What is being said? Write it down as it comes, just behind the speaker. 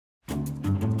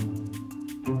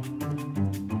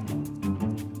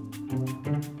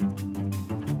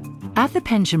At the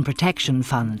Pension Protection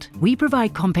Fund, we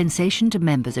provide compensation to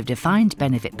members of defined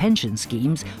benefit pension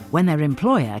schemes when their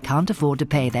employer can't afford to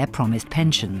pay their promised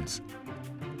pensions.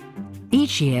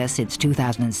 Each year since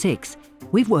 2006,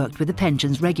 we've worked with the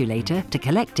pensions regulator to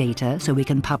collect data so we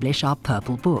can publish our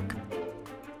Purple Book.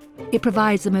 It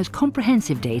provides the most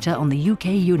comprehensive data on the UK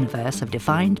universe of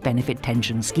defined benefit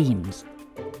pension schemes.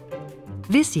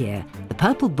 This year, the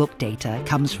Purple Book data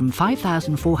comes from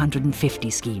 5,450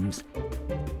 schemes.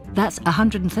 That's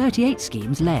 138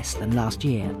 schemes less than last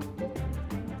year.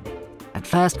 At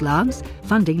first glance,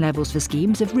 funding levels for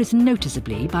schemes have risen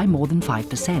noticeably by more than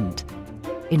 5%.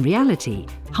 In reality,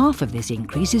 half of this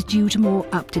increase is due to more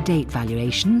up-to-date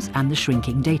valuations and the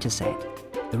shrinking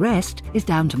dataset. The rest is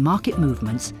down to market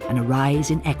movements and a rise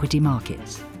in equity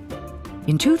markets.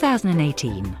 In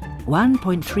 2018,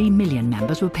 1.3 million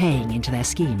members were paying into their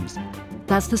schemes.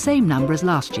 That's the same number as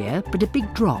last year, but a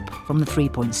big drop from the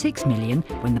 3.6 million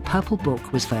when the Purple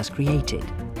Book was first created.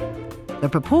 The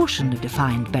proportion of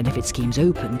defined benefit schemes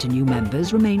open to new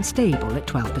members remains stable at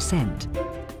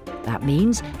 12%. That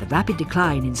means the rapid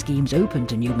decline in schemes open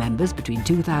to new members between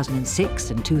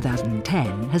 2006 and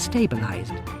 2010 has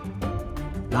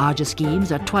stabilised. Larger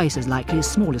schemes are twice as likely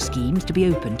as smaller schemes to be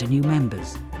open to new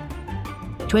members.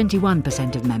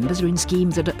 21% of members are in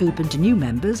schemes that are open to new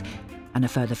members, and a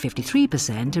further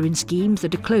 53% are in schemes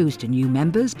that are closed to new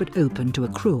members but open to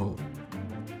accrual.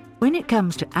 When it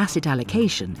comes to asset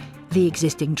allocation, the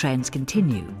existing trends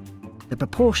continue. The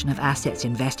proportion of assets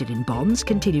invested in bonds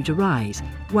continue to rise,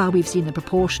 while we've seen the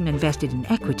proportion invested in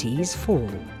equities fall.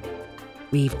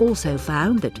 We've also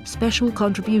found that special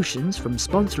contributions from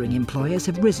sponsoring employers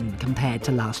have risen compared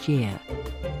to last year.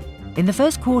 In the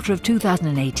first quarter of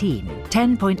 2018,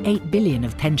 10.8 billion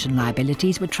of pension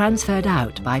liabilities were transferred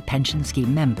out by pension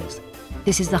scheme members.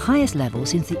 This is the highest level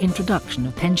since the introduction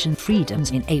of pension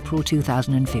freedoms in April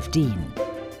 2015.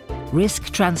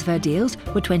 Risk transfer deals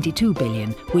were 22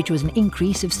 billion, which was an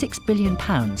increase of £6 billion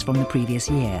from the previous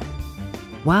year.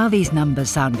 While these numbers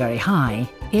sound very high,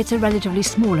 it's a relatively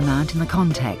small amount in the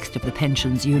context of the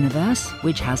pensions universe,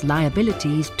 which has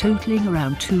liabilities totalling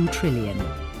around 2 trillion.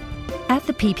 At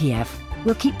the PPF,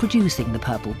 we'll keep producing the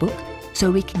Purple Book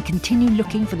so we can continue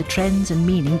looking for the trends and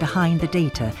meaning behind the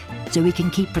data, so we can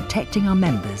keep protecting our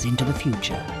members into the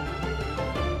future.